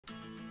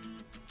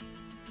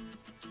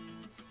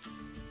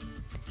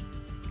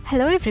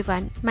Hello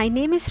everyone, my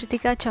name is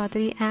Ritika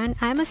Chaudhary and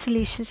I'm a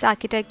solutions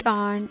architect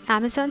on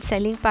Amazon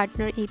Selling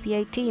Partner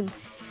API team.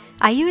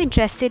 Are you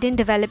interested in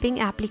developing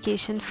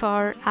application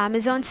for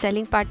Amazon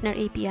Selling Partner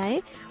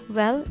API?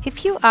 Well,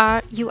 if you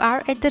are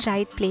at the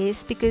right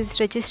place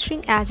because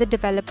registering as a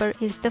developer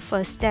is the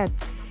first step.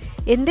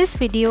 In this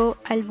video,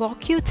 I'll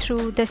walk you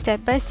through the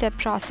step-by-step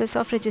process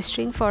of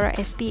registering for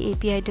a SP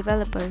API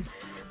developer.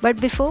 But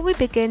before we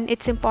begin,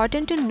 it's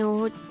important to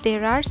note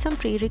there are some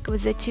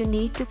prerequisites you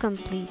need to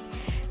complete.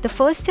 The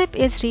first step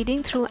is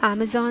reading through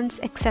Amazon's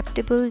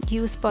acceptable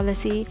use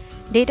policy,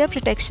 data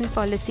protection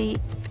policy,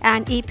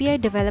 and API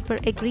developer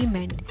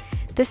agreement.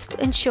 This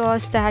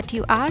ensures that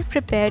you are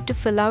prepared to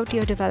fill out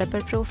your developer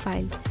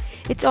profile.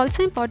 It's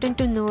also important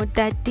to note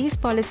that these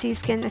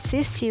policies can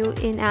assist you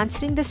in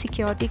answering the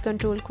security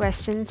control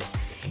questions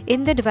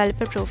in the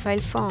developer profile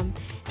form.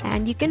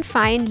 And you can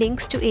find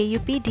links to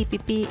AUP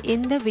DPP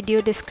in the video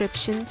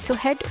description, so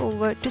head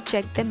over to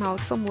check them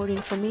out for more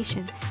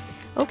information.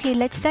 Okay,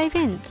 let's dive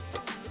in.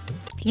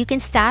 You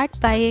can start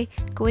by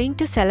going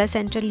to Seller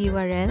Central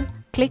URL,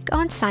 click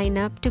on Sign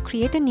Up to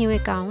create a new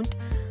account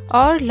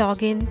or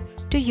log in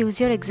to use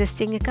your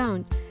existing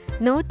account.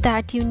 Note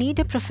that you need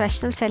a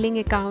professional selling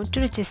account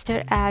to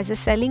register as a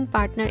Selling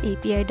Partner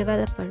API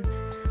developer.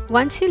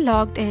 Once you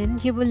logged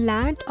in, you will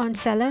land on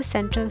Seller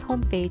Central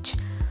homepage.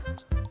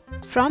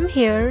 From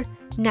here,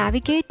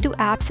 navigate to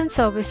Apps and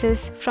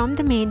Services from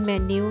the main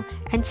menu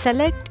and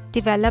select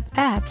Develop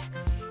Apps.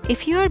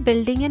 If you are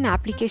building an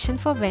application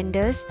for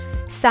vendors,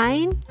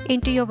 sign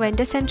into your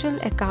Vendor Central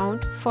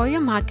account for your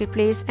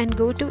marketplace and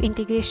go to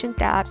Integration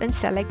tab and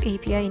select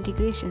API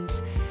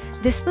integrations.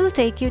 This will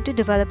take you to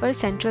Developer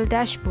Central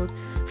dashboard.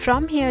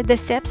 From here, the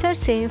steps are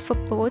same for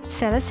both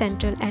Seller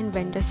Central and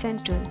Vendor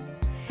Central.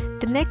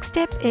 The next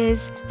step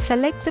is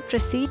select the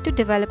Proceed to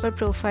Developer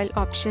Profile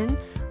option,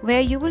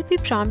 where you will be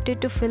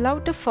prompted to fill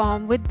out a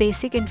form with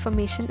basic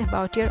information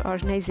about your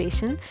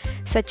organization,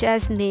 such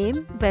as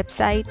name,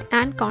 website,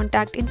 and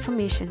contact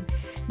information.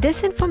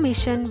 This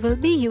information will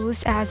be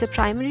used as a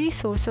primary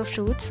source of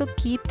truth, so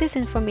keep this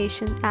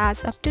information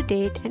as up to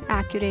date and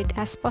accurate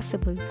as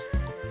possible.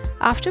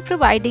 After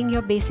providing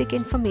your basic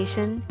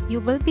information, you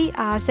will be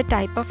asked the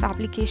type of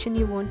application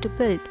you want to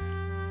build,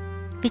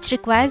 which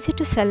requires you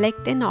to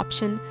select an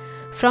option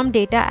from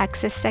Data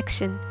Access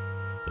section.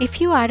 If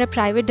you are a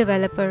private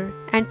developer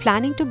and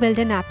planning to build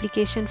an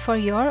application for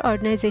your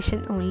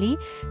organization only,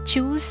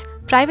 choose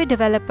Private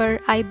Developer.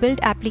 I build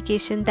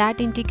application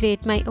that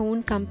integrate my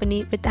own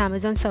company with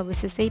Amazon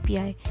Services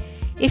API.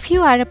 If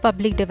you are a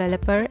public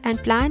developer and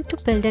plan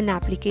to build an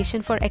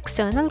application for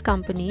external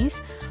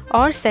companies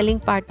or selling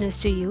partners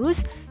to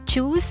use,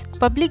 choose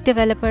Public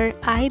Developer.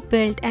 I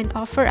build and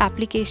offer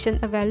application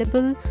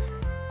available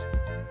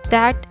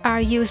that are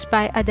used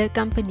by other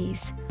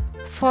companies.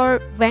 For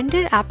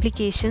vendor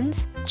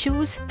applications,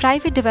 choose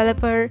Private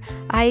Developer.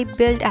 I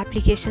build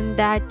application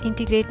that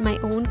integrate my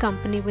own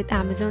company with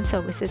Amazon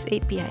Services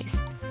APIs.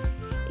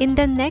 In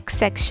the next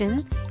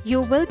section,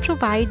 you will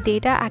provide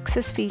data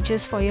access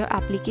features for your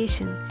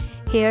application.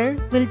 Here,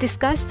 we'll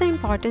discuss the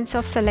importance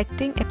of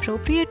selecting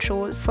appropriate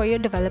role for your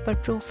developer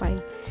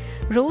profile.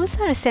 Roles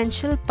are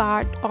essential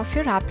part of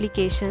your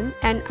application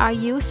and are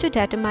used to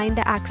determine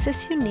the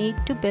access you need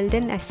to build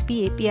an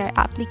SP API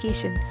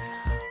application.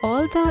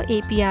 All the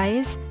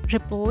APIs,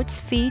 reports,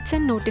 feeds,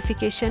 and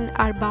notification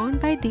are bound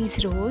by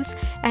these roles,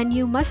 and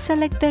you must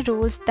select the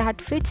roles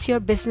that fits your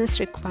business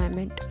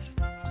requirement.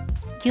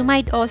 You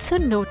might also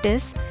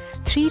notice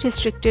 3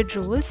 restricted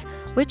roles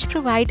which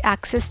provide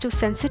access to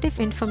sensitive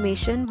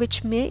information,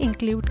 which may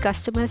include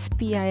customers'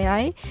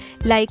 PII,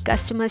 like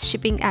customers'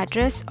 shipping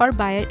address or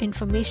buyer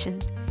information.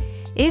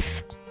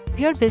 If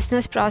your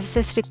business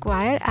processes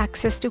require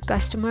access to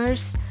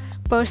customers'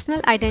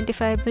 personal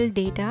identifiable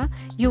data,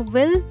 you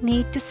will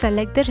need to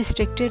select the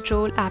restricted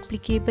role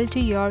applicable to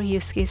your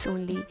use case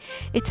only.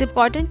 It's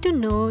important to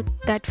note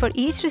that for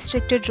each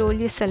restricted role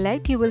you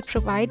select, you will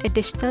provide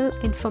additional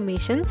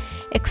information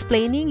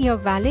explaining your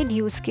valid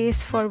use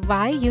case for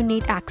why you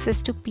need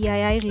access to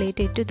PII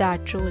related to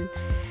that role.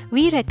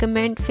 We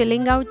recommend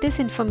filling out this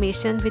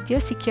information with your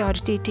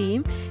security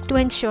team to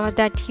ensure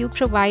that you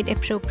provide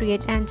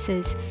appropriate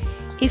answers.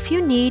 If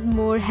you need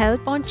more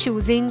help on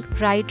choosing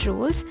right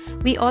roles,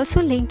 we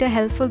also linked a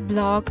helpful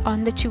blog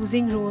on the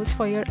choosing roles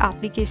for your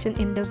application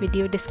in the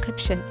video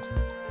description.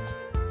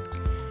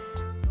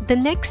 The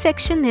next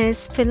section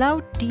is fill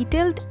out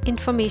detailed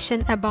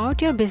information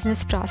about your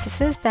business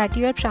processes that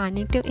you are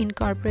planning to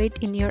incorporate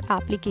in your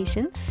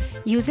application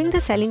using the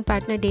Selling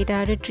Partner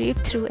data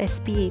retrieved through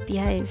SP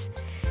APIs.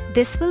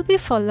 This will be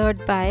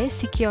followed by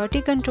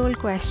security control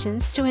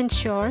questions to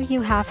ensure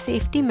you have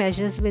safety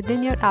measures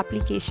within your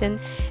application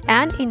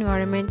and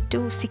environment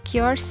to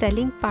secure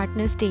selling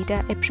partners'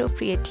 data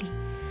appropriately.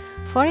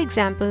 For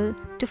example,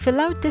 to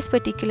fill out this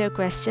particular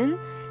question,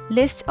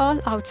 list all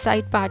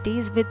outside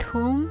parties with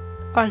whom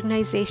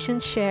organization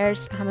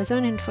shares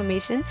Amazon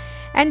information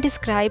and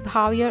describe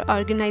how your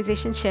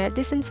organization shared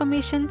this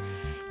information.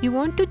 you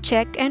want to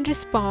check and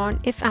respond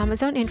if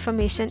Amazon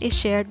information is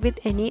shared with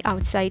any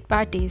outside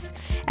parties.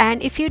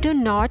 And if you do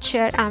not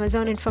share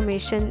Amazon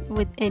information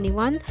with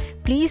anyone,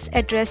 please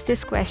address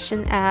this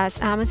question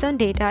as Amazon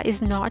data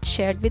is not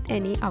shared with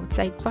any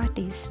outside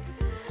parties.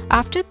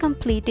 After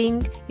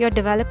completing your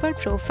developer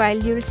profile,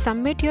 you will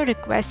submit your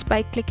request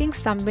by clicking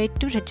Submit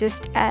to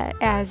register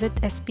as an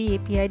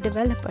SPAPI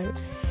developer.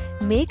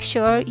 Make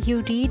sure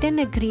you read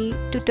and agree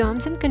to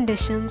terms and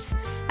conditions,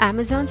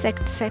 Amazon's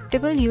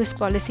acceptable use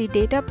policy,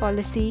 data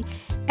policy,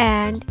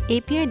 and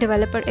API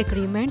developer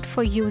agreement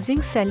for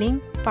using selling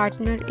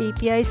partner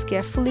APIs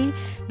carefully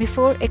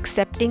before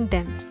accepting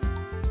them.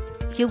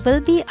 You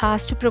will be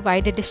asked to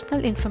provide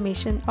additional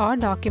information or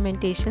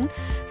documentation,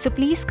 so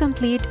please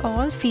complete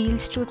all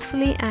fields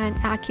truthfully and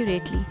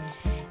accurately.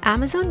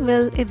 Amazon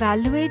will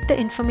evaluate the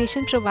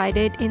information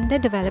provided in the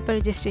developer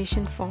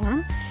registration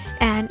form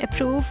and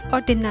approve or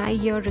deny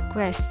your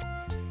request.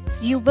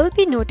 You will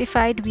be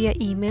notified via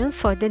email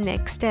for the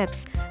next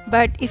steps.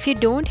 But if you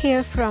don't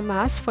hear from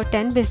us for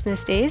 10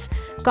 business days,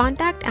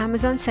 contact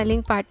Amazon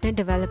Selling Partner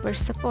Developer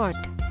Support.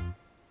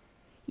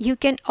 You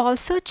can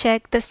also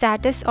check the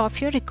status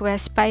of your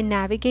request by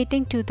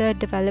navigating to the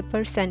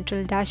Developer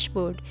Central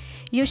dashboard.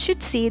 You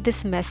should see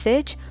this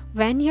message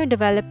when your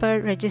developer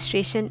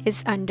registration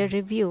is under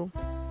review.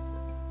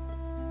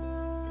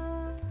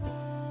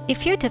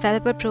 If your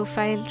developer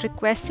profile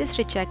request is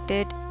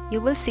rejected,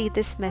 you will see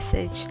this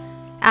message.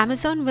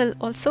 Amazon will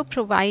also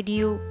provide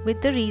you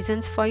with the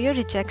reasons for your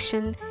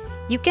rejection.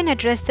 You can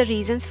address the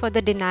reasons for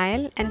the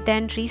denial and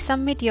then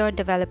resubmit your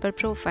developer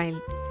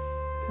profile.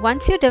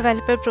 Once your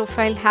developer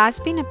profile has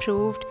been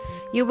approved,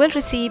 you will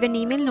receive an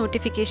email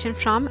notification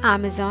from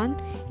Amazon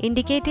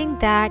indicating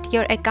that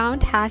your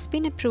account has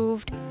been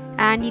approved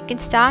and you can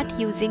start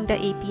using the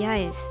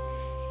APIs.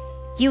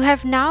 You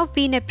have now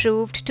been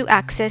approved to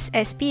access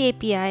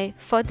SPAPI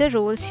for the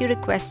roles you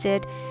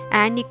requested,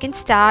 and you can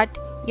start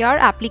your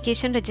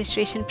application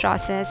registration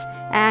process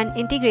and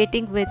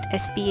integrating with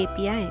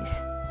SPAPIs.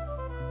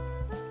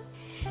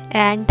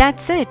 And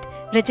that's it.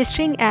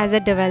 Registering as a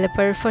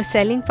developer for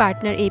Selling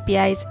Partner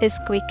APIs is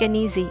quick and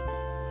easy.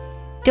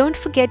 Don't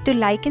forget to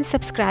like and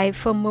subscribe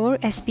for more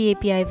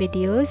SPAPI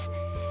videos.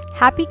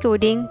 Happy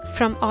coding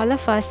from all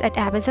of us at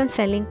Amazon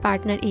Selling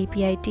Partner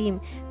API team.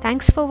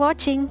 Thanks for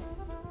watching.